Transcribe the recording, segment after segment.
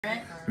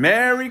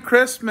Merry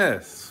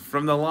Christmas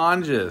from the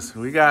Longes.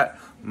 We got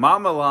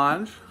Mama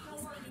Longe.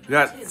 We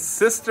got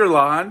Sister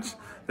Longe.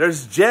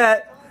 There's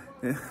Jet.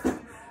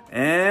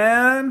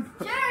 And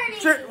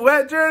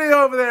Wet Journey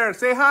over there.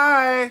 Say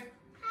hi.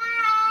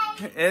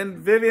 Hi. And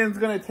Vivian's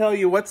going to tell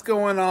you what's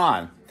going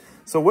on.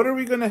 So what are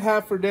we going to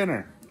have for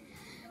dinner?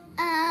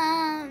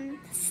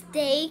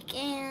 Steak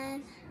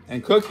and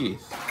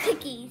cookies.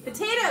 Cookies.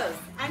 Potatoes.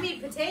 I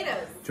made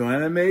potatoes.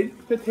 Joanna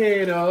made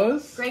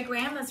potatoes. Great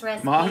grandma's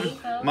recipe.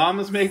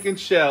 Mama's making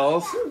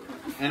shells.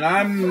 And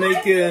I'm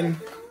making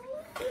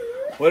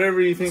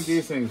whatever you think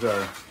these things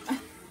are.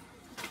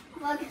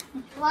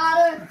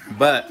 Water.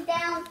 But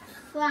Down.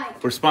 Slide.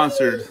 we're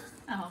sponsored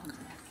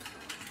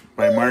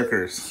by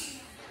Markers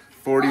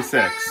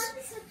 46.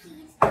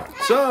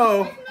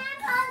 So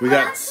we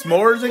got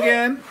s'mores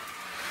again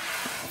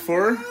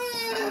for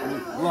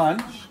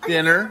lunch,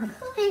 dinner.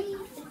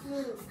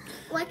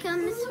 Like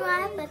on the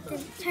slide, but the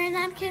turn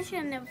up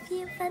kitchen and a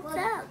few foot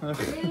up.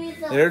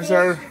 There's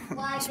our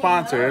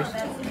sponsors.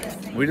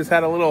 We just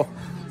had a little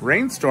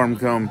rainstorm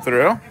come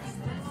through.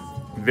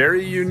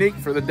 Very unique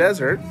for the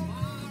desert.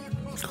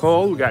 It's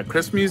cold. We got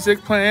Christmas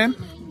music playing.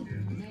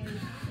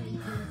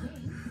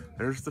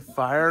 There's the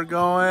fire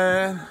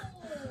going.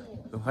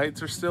 The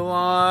lights are still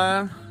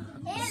on.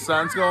 The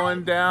sun's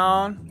going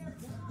down.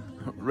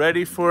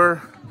 Ready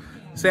for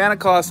Santa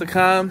Claus to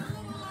come.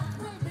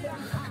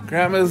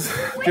 Grandma's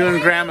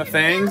doing grandma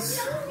things.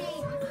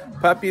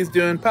 Puppy's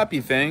doing puppy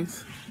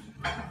things.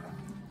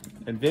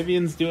 And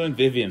Vivian's doing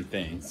Vivian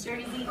things.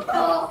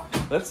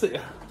 Let's see.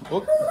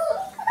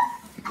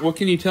 What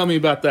can you tell me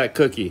about that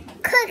cookie?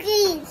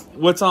 Cookies.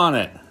 What's on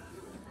it?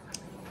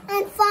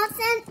 And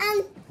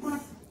frosting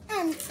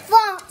and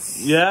floss.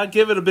 Yeah,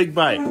 give it a big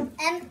bite.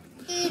 And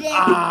eat it.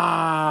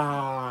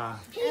 Ah.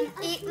 And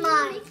eat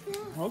mine.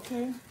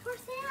 Okay.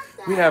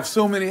 We have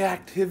so many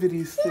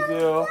activities to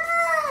do.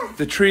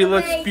 The tree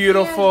looks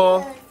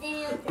beautiful.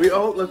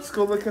 Let's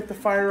go look at the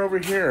fire over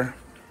here.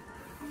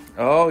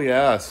 Oh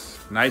yes,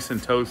 nice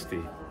and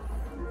toasty.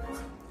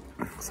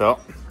 So,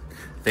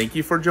 thank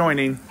you for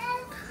joining.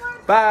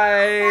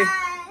 Bye.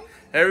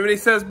 Everybody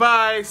says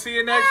bye. See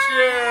you next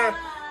year.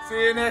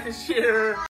 See you next year.